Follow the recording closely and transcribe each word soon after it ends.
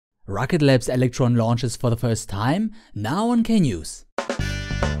Rocket Lab's Electron launches for the first time, now on kNews.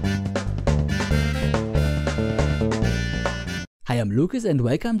 Hi, I'm Lucas and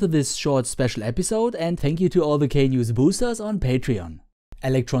welcome to this short special episode, and thank you to all the kNews boosters on Patreon.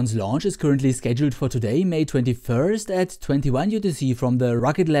 Electron's launch is currently scheduled for today, May 21st at 21 UTC from the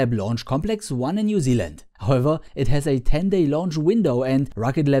Rocket Lab Launch Complex 1 in New Zealand. However, it has a 10-day launch window and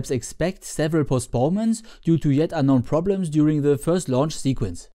Rocket Labs expect several postponements due to yet unknown problems during the first launch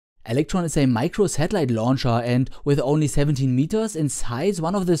sequence. Electron is a micro-satellite launcher and with only 17 meters in size,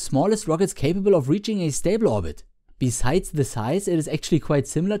 one of the smallest rockets capable of reaching a stable orbit. Besides the size, it is actually quite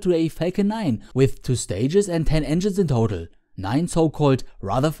similar to a Falcon 9 with 2 stages and 10 engines in total. 9 so-called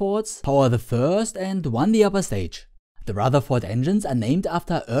Rutherfords power the first and 1 the upper stage. The Rutherford engines are named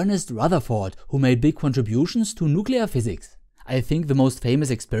after Ernest Rutherford, who made big contributions to nuclear physics. I think the most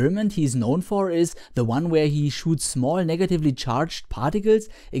famous experiment he is known for is the one where he shoots small negatively charged particles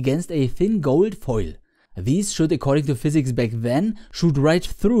against a thin gold foil. These should, according to physics back then, shoot right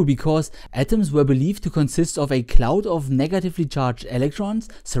through because atoms were believed to consist of a cloud of negatively charged electrons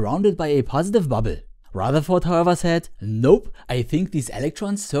surrounded by a positive bubble. Rutherford, however, said, "Nope, I think these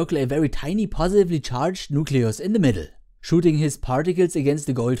electrons circle a very tiny positively charged nucleus in the middle." Shooting his particles against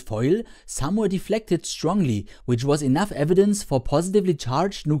the gold foil, some were deflected strongly, which was enough evidence for positively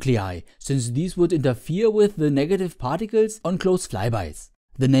charged nuclei, since these would interfere with the negative particles on close flybys.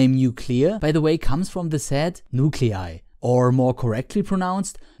 The name nuclear, by the way, comes from the said nuclei, or more correctly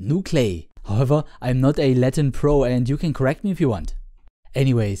pronounced, nuclei. However, I'm not a Latin pro and you can correct me if you want.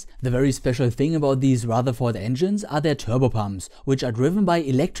 Anyways, the very special thing about these Rutherford engines are their turbopumps, which are driven by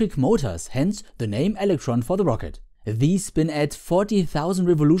electric motors, hence the name Electron for the rocket. These spin at 40,000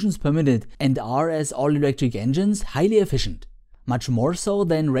 revolutions per minute and are, as all-electric engines, highly efficient. Much more so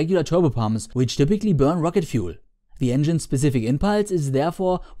than regular turbopumps, which typically burn rocket fuel. The engine's specific impulse is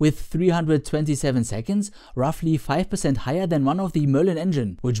therefore, with 327 seconds, roughly 5% higher than one of the Merlin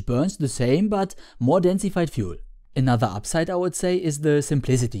engine, which burns the same but more densified fuel. Another upside, I would say, is the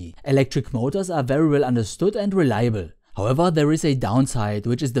simplicity. Electric motors are very well understood and reliable. However, there is a downside,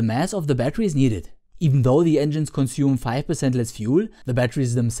 which is the mass of the batteries needed. Even though the engines consume 5% less fuel, the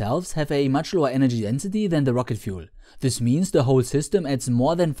batteries themselves have a much lower energy density than the rocket fuel. This means the whole system adds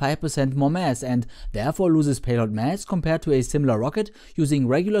more than 5% more mass and therefore loses payload mass compared to a similar rocket using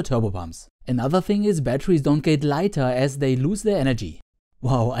regular turbopumps. Another thing is batteries don't get lighter as they lose their energy.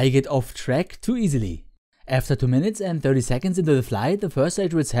 Wow, I get off track too easily. After 2 minutes and 30 seconds into the flight, the first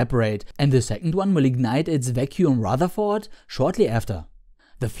stage will separate and the second one will ignite its vacuum Rutherford shortly after.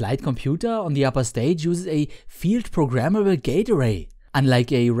 The flight computer on the upper stage uses a field programmable gate array.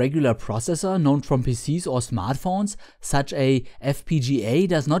 Unlike a regular processor known from PCs or smartphones, such a FPGA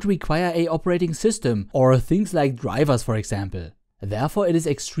does not require an operating system or things like drivers, for example. Therefore, it is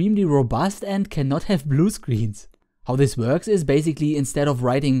extremely robust and cannot have blue screens. How this works is basically instead of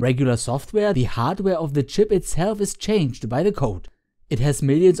writing regular software, the hardware of the chip itself is changed by the code. It has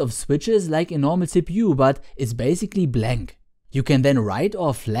millions of switches like a normal CPU, but is basically blank. You can then write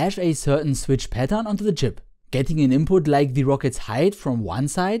or flash a certain switch pattern onto the chip. Getting an input like the rocket's height from one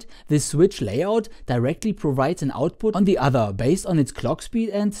side, this switch layout directly provides an output on the other based on its clock speed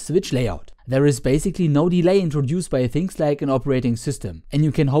and switch layout. There is basically no delay introduced by things like an operating system, and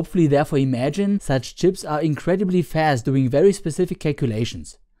you can hopefully therefore imagine such chips are incredibly fast doing very specific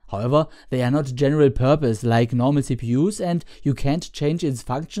calculations. However, they are not general purpose like normal CPUs and you can't change its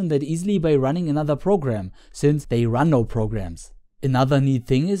function that easily by running another program, since they run no programs. Another neat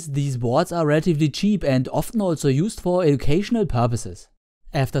thing is these boards are relatively cheap and often also used for educational purposes.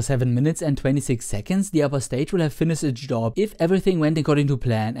 After 7 minutes and 26 seconds, the upper stage will have finished its job if everything went according to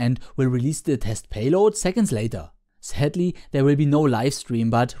plan and will release the test payload seconds later. Sadly, there will be no live stream,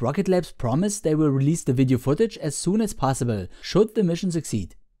 but Rocket Labs promised they will release the video footage as soon as possible, should the mission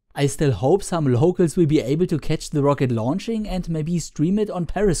succeed. I still hope some locals will be able to catch the rocket launching and maybe stream it on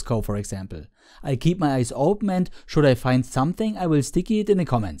Periscope, for example. I'll keep my eyes open and should I find something, I will sticky it in the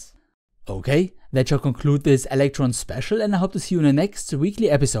comments. Okay, that shall conclude this Electron special and I hope to see you in the next weekly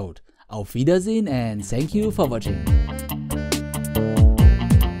episode. Auf Wiedersehen and thank you for watching.